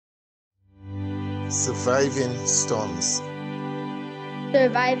Surviving storms.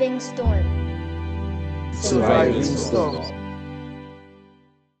 Surviving storm. Surviving storms.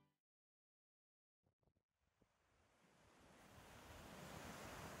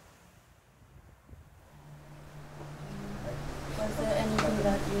 Was there anything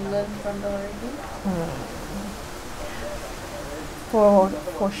that you learned from the hurricane?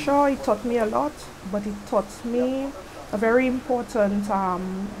 For sure, it taught me a lot, but it taught me a very important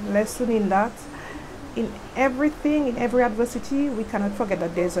lesson in that in everything, in every adversity, we cannot forget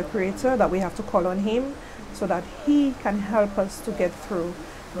that there's a creator, that we have to call on him so that he can help us to get through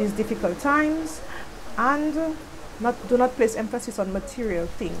these difficult times, and do not place emphasis on material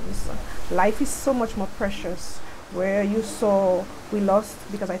things. Life is so much more precious. Where you saw we lost,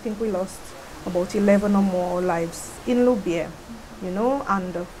 because I think we lost about 11 or more lives in Loubiere, you know,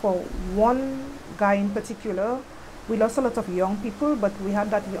 and for one guy in particular, we lost a lot of young people, but we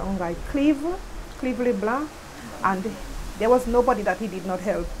had that young guy, Cleve Leblanc, and there was nobody that he did not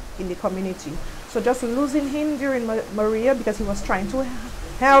help in the community. So just losing him during Maria, because he was trying to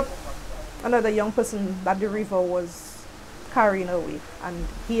help another young person that the river was carrying away, and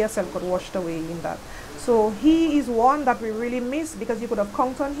he himself got washed away in that. So he is one that we really miss, because you could have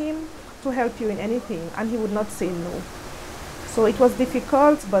counted on him to help you in anything, and he would not say no. So it was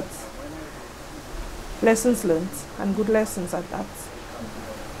difficult, but lessons learned, and good lessons at that.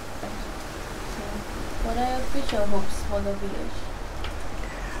 What are your future hopes for the village?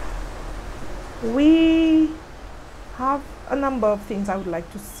 We have a number of things I would like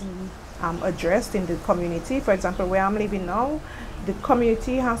to see addressed in the community. For example, where I'm living now, the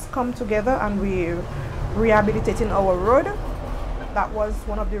community has come together and we're rehabilitating our road. That was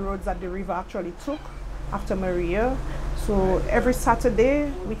one of the roads that the river actually took after Maria. So every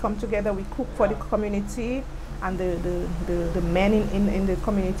Saturday we come together, we cook for the community, and the men in the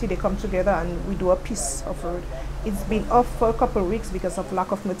community, they come together and we do a piece of road. It's been off for a couple of weeks because of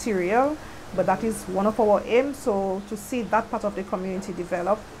lack of material, but that is one of our aims, so to see that part of the community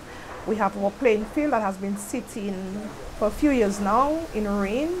develop. We have our playing field that has been sitting for a few years now in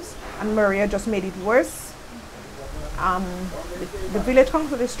rains, and Maria just made it worse. The village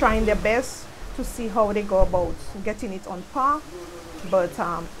council is trying their best to see how they go about getting it on par, but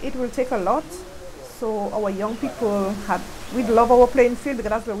it will take a lot. So our young people we love our playing field,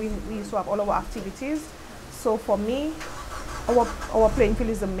 because that's where we used to have all our activities. So for me, our playing field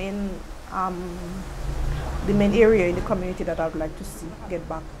is the main area in the community that I would like to see get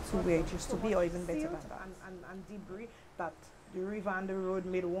back to where it used to be, or even better than that. And debris that the river and the road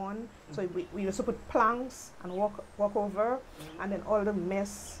made one. So we used to put planks and walk over, and then all the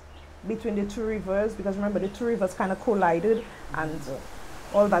mess between the two rivers, because remember the two rivers kind of collided, and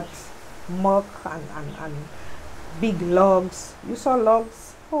all that muck and big logs. You saw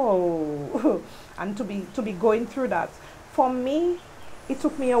logs? Oh, and to be going through that. For me, it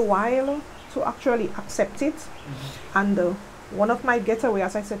took me a while to actually accept it. And one of my getaway,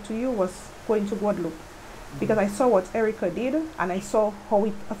 as I said to you, was going to Guadeloupe, because I saw what Erika did, and I saw how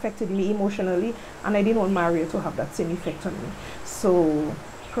it affected me emotionally, and I didn't want Maria to have that same effect on me. So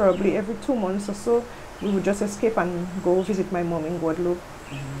probably every 2 months or so, we would just escape and go visit my mom in Guadeloupe,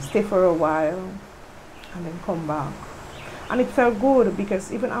 stay for a while, and then come back. And it felt good, because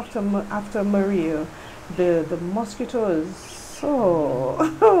even after Maria, the mosquitoes,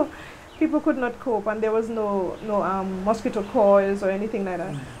 so people could not cope, and there was no mosquito coils or anything like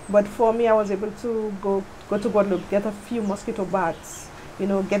that. But for me, I was able to go to Guadeloupe, get a few mosquito bats, you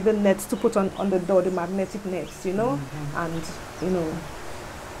know, get the nets to put on the door, the magnetic nets, you know, and, you know,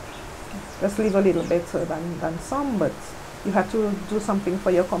 just live a little better than some, but you have to do something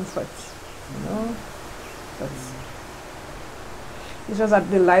for your comfort, you know. It's just that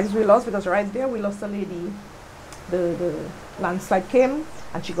the lives we lost, because right there we lost a lady. The landslide came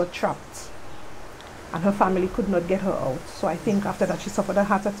and she got trapped, and her family could not get her out. So I think after that she suffered a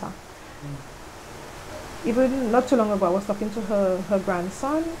heart attack. Even not too long ago, I was talking to her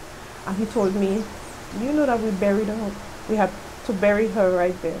grandson, and he told me, you know that we buried her. We had to bury her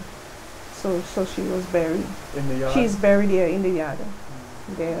right there. So she was buried. In the yard? She's buried here in the yard.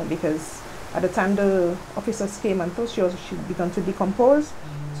 There, because at the time the officers came and thought she began to decompose.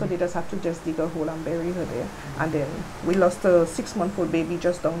 So they just have to just dig a hole and bury her there. And then we lost a 6-month-old baby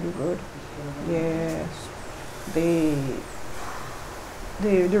just down the road. Yes.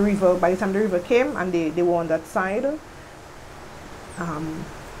 The river, by the time the river came and they were on that side,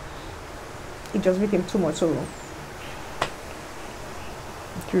 it just became too much. So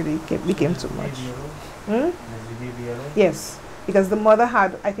it really became too much. Yes, because the mother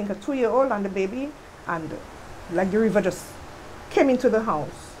had, I think, a 2-year-old and the baby, and like the river just came into the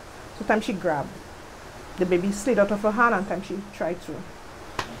house. Sometimes she grabbed, the baby slid out of her hand and time she tried to.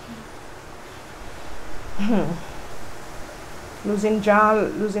 Losing Jal,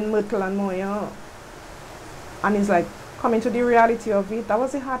 losing Myrtle and Moya, and it's like coming to the reality of it. That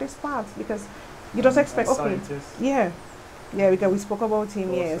was the hardest part because you just expect, okay, yeah, because we spoke about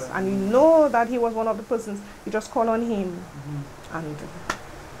him, yes, and you know that he was one of the persons. You just call on him,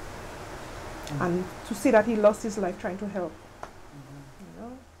 and to see that he lost his life trying to help.